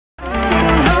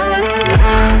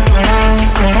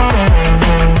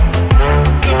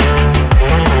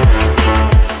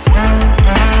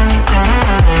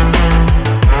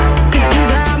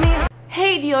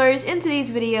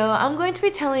going to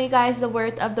be telling you guys the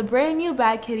worth of the brand new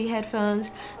Bad Kitty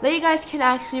headphones that you guys can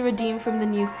actually redeem from the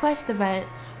new Quest event.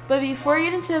 But before you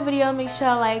get into the video, make sure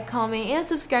to like, comment, and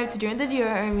subscribe to join the Dior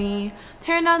Army.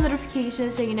 Turn on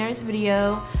notifications so you never miss a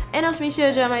video. And also make sure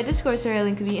to join my Discord server,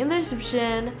 link will be in the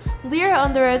description. We are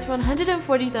on the road to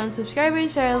 140,000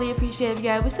 subscribers, so I really appreciate if you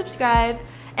guys would subscribe.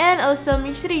 And also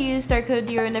make sure to use star code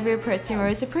Dior whenever you're purchasing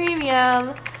Royale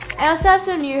Premium. I also have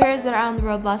some new hairs that are on the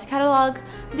Roblox catalog.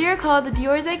 They are called the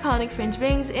Dior's Iconic Fringe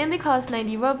Bangs and they cost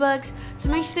 90 Robux. So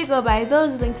make sure to go buy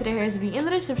those. The link to the hairs will be in the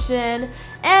description.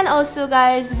 And also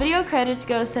guys, the video credits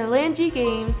goes to Langy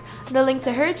Games. The link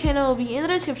to her channel will be in the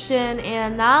description.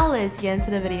 And now let's get into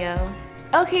the video.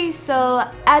 Okay, so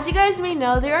as you guys may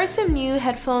know, there are some new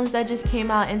headphones that just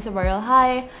came out into Royale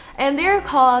High. And they are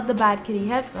called the Bad Kitty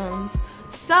headphones.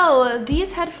 So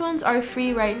these headphones are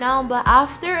free right now, but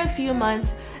after a few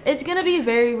months it's gonna be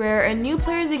very rare and new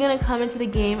players are gonna come into the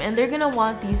game and they're gonna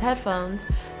want these headphones.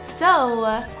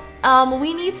 So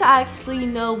we need to actually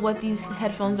know what these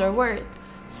headphones are worth.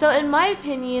 So in my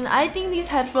opinion, I think these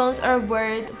headphones are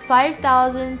worth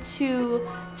 5,000 to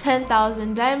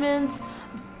 10,000 diamonds.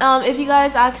 If you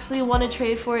guys actually want to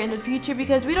trade for it in the future,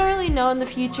 because we don't really know in the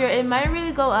future, it might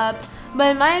really go up.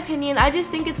 But in my opinion, I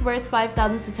just think it's worth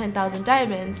 5,000 to 10,000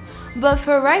 diamonds. But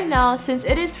for right now, since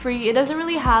it is free, it doesn't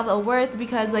really have a worth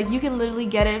because like you can literally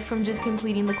get it from just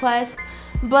completing the quest.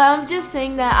 But I'm just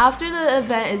saying that after the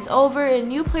event is over and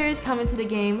new players come into the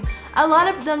game, a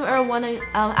lot of them are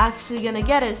actually gonna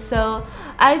get it. So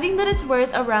I think that it's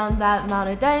worth around that amount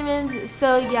of diamonds.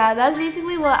 So yeah, that's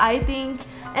basically what I think.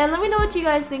 And let me know what you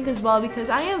guys think as well, because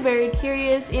I am very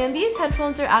curious and these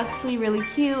headphones are actually really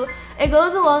cute. It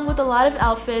goes along with a lot of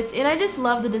outfits and I just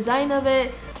love the design of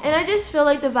it. And I just feel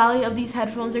like the value of these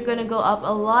headphones are going to go up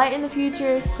a lot in the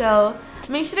future. So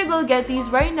make sure to go get these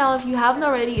right now if you haven't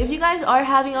already. If you guys are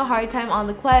having a hard time on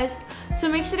the quest, so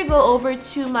make sure to go over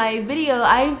to my video.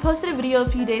 I posted a video a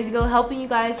few days ago helping you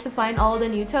guys to find all the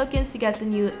new tokens to get the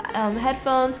new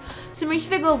headphones. So make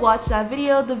sure to go watch that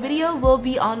video. The video will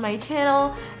be on my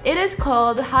channel. It is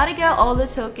called How to Get All the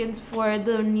Tokens for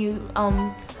the new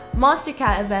Monster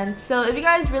Cat event. So if you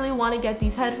guys really want to get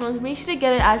these headphones, make sure to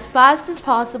get it as fast as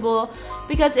possible,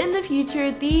 because in the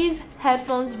future these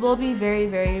headphones will be very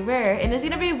rare and it's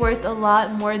gonna be worth a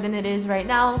lot more than it is right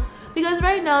now, because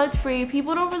right now it's free.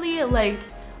 People don't really like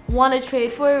want to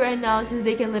trade for it right now since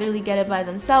they can literally get it by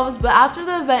themselves, but after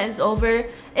the event is over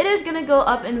it is gonna go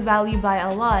up in value by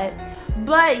a lot.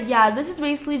 But yeah, this is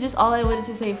basically just all I wanted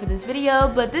to say for this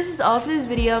video. But this is all for this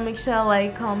video. Make sure to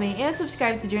like, comment, and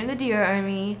subscribe to join the Dior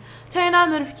Army. Turn on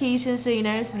notifications so you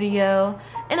never miss a video.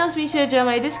 And also be sure to join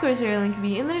my Discord server, link will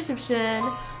be in the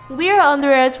description. We are on the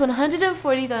road to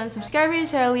 140,000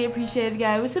 subscribers, so I really appreciate if you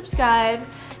guys would subscribe.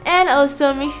 And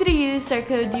also make sure to use star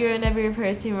code Dior whenever you're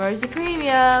purchasing Royale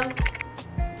Premium.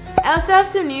 I also have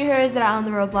some new hairs that are on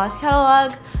the Roblox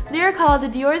catalog. They are called the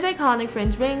Dior's Iconic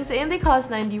Fringe Bangs and they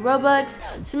cost 90 Robux.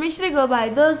 So make sure to go buy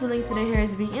those. The link to the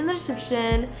hairs will be in the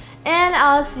description. And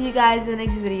I'll see you guys in the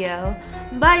next video.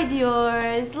 Bye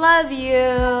Diors. Love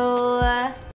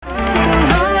you.